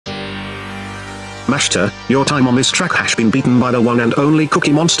Master, your time on this track has been beaten by the one and only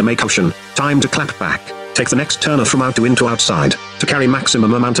Cookie Monster Make Ocean. Time to clap back. Take the next turner from out to into outside, to carry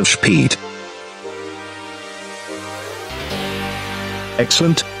maximum amount of speed.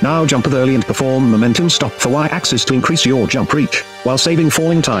 Excellent, now jump with early and perform momentum stop for Y-axis to increase your jump reach, while saving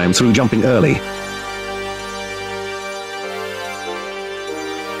falling time through jumping early.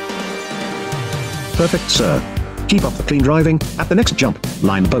 Perfect, sir. Keep up the clean driving. At the next jump,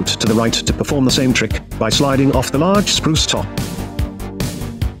 line the boat to the right to perform the same trick, by sliding off the large spruce top.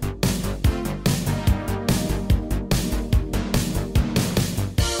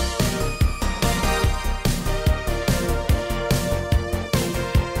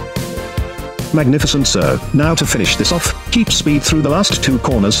 Magnificent, sir. Now to finish this off, keep speed through the last two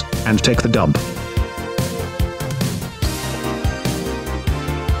corners, and take the dub.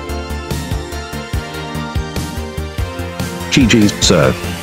 GG's, sir.